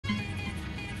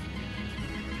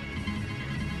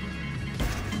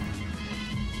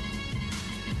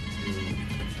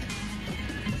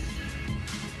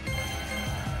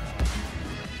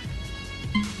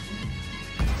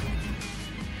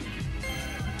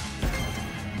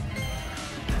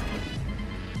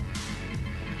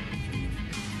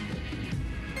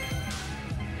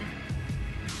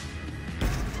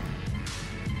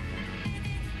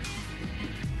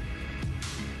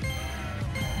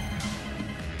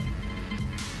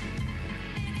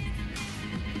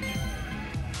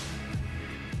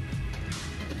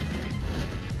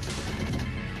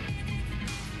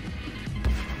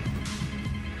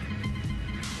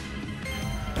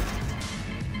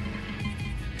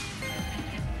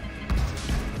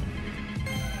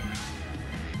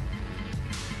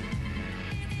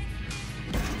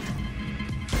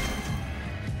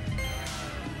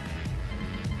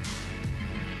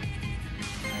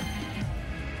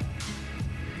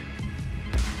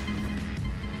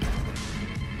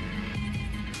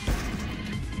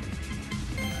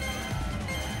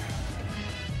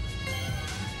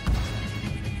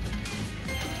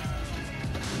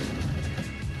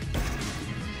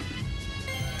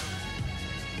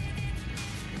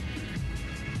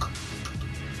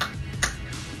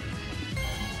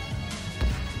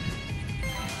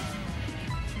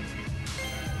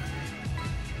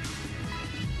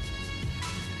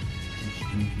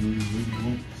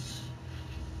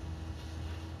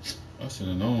I should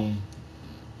have known.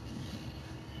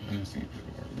 I didn't see this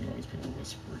people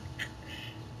Westbrook.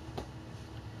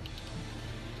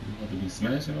 You about to be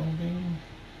smashing on me?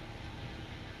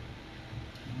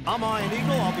 I'm Iron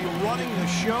Eagle. I'll be running the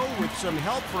show with some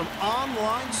help from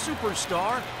online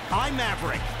superstar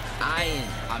Maverick. Iron,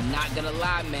 I'm not gonna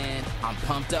lie, man. I'm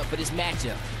pumped up for this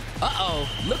matchup. Uh-oh,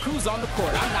 look who's on the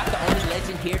court. I'm not the only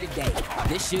legend here today.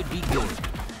 This should be good.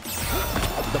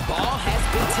 The ball has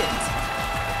been tipped.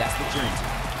 That's what you're into.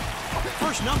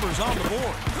 First number's on the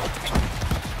board.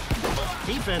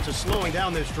 Defense is slowing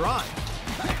down this drive.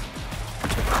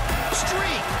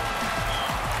 Streak!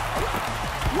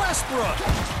 Westbrook!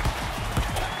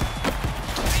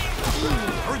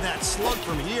 Heard that slug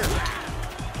from here.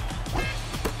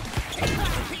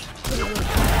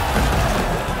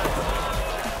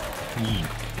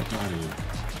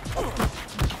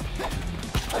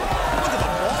 Look at the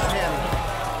ball handling.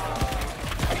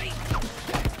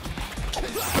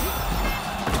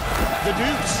 The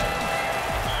Deuce.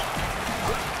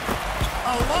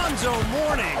 Alonzo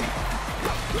Mourning.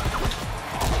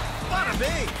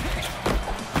 Bday.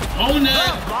 Own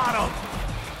that. Bottom.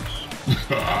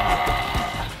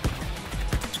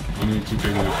 I need to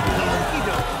take this.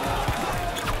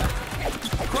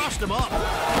 Crossed him up.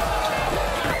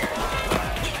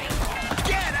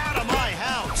 Get out of my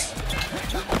house.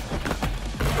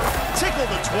 Tickle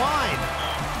the twine.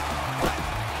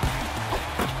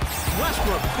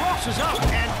 Westbrook crosses up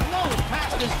and blows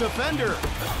past his defender.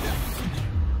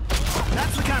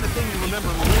 That's the kind of thing you remember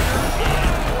later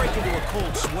and break into a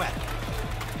cold sweat.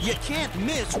 You can't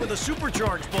miss with a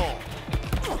supercharged ball.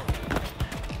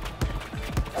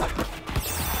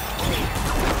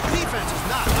 Defense is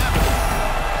not happy.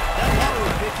 That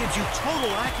lottery pick gives you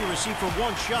total accuracy for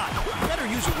one shot. You better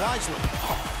use it wisely.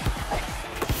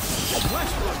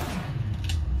 Westbrook.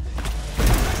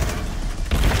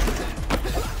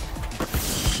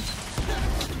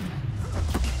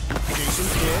 Jason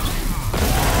Kidd.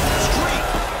 Streak.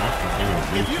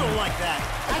 If you don't like that,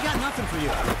 I got nothing for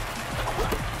you.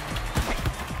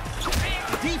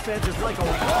 Defense is like a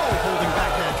wall holding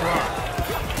back that drive.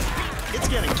 It's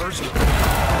getting personal.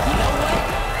 You know what?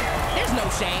 There's no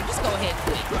shame. Just go ahead and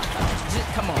quit. Just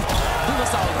come on. Do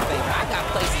us all a favor. I got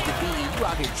places to be and you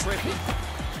out here tripping.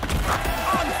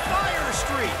 On fire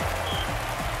streak.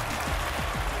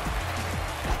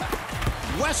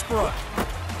 Westbrook.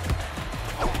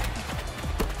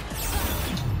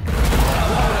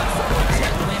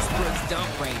 Westbrook's dunk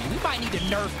rating. We might need to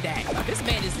nerf that. This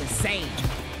man is insane.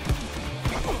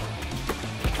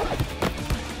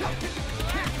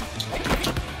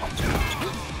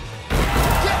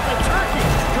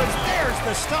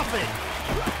 The stuffing.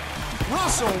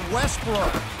 Russell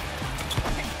Westbrook.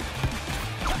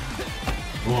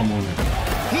 Oh, I'm on it.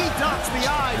 He ducks the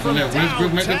eye from that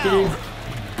Westbrook make a downtown.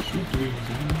 three?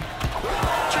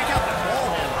 Check out the ball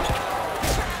handle.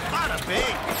 Bada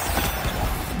bing.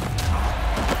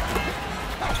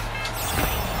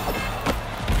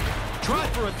 Try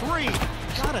for a three.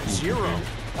 Got a zero.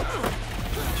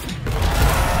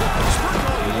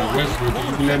 Westbrook, you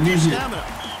can let me hit.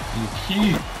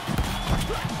 You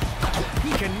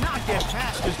He cannot get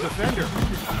past his defender.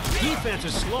 Defense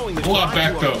is slowing the I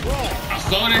backed up. I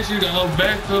saw that shit. I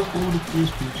backed up for the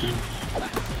first two.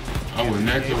 I would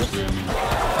not go for me.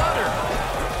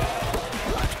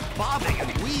 Bobbing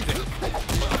and weaving.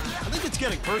 I think it's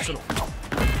getting personal.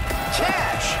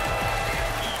 Cash.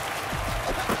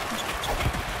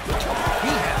 He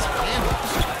has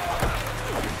handles.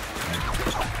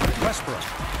 Westbrook.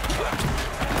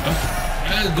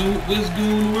 Let's do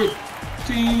work.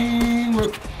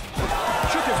 Teamwork.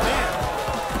 Shook his man.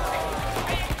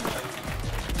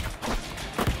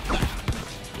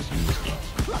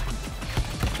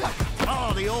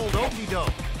 Oh, the old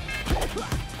okey-doke.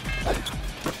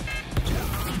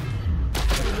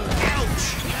 Ouch!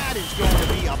 That is going to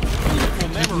be a beautiful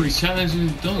memory. Challenging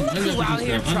dunk. You out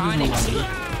here trying to cheat?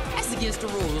 That's against the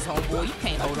rules, homeboy. You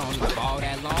can't hold on to the ball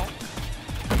that long.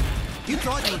 You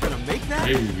thought you were going to make that?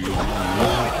 Baby,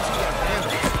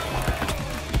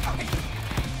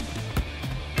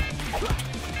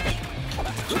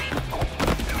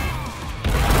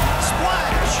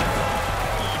 Splash!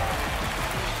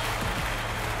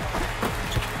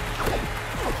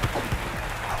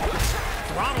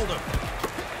 Throttled him.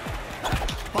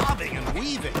 Bobbing and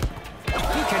weaving.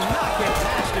 He cannot get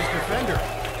past his defender.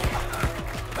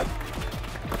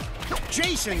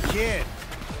 Jason Kidd.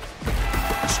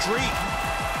 Streak.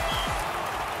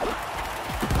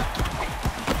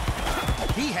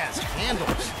 He has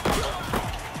handles.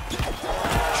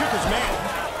 Shook his man.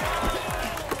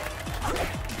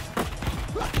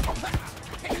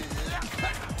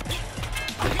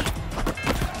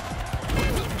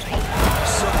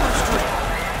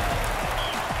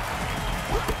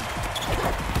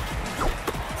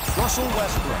 Russell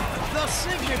Westbrook. The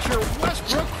signature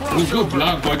Westbrook Good crossover.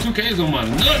 block, boy. 2K's on my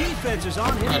nut. Defense is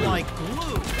on him like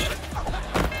glue.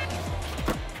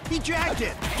 He jacked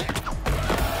it.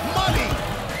 Money.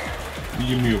 You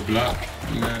give me a block.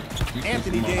 Yeah.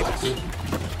 Anthony Davis.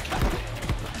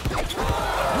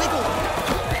 Wiggle.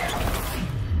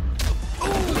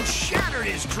 Ooh, shattered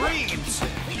his dreams.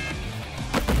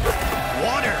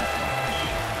 Water.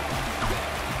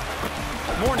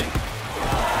 Morning.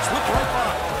 Slip right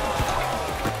by.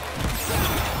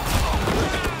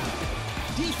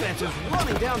 Defense is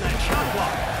running down that shot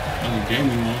clock. I'm a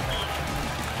gaming one.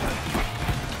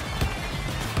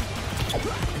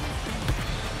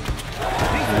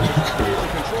 Defense is really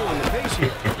controlling the pace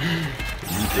here.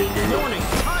 Morning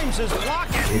times his block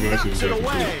and knocks it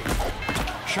away.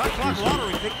 Shot clock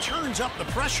lottery pick turns up the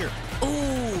pressure.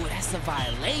 Ooh, that's a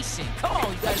violation. Come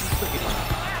on, you guys be quick at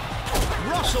it.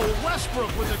 Russell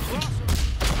Westbrook with a crossover.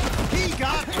 He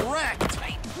got wrecked.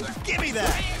 Give me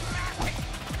that.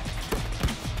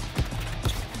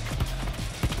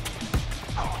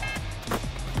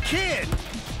 Kid.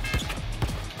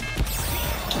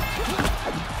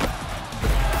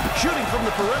 Shooting from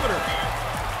the perimeter.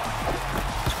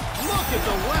 Look at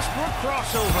the Westbrook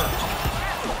crossover.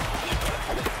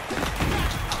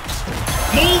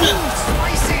 Move it!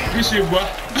 Slicing. Good shit, boy.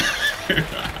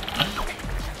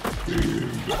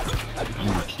 I'm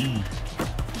the key.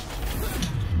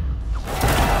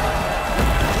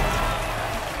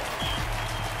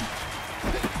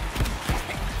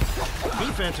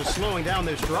 Defense is slowing down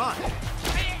this drive.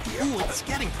 Ooh, it's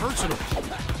getting personal.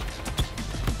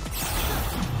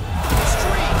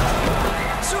 Streak.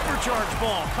 Supercharged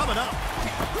ball coming up.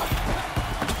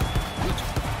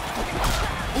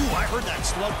 Ooh, I heard that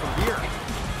slug from here.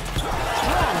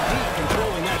 Strong D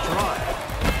controlling that drive.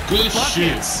 Good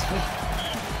shit.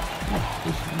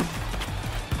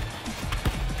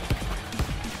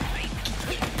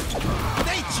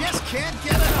 They just can't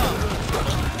get enough.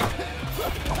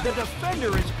 The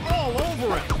defender is all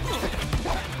over it.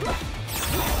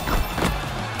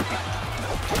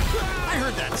 I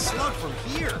heard that slug from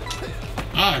here.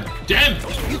 Ah, damn it.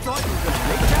 You thought you were going to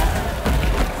make that?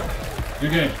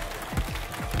 Good game.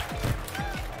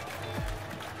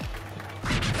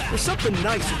 There's something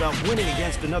nice about winning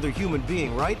against another human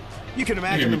being, right? You can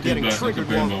imagine them getting triggered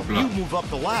while you move up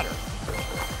the ladder.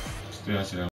 Still, I said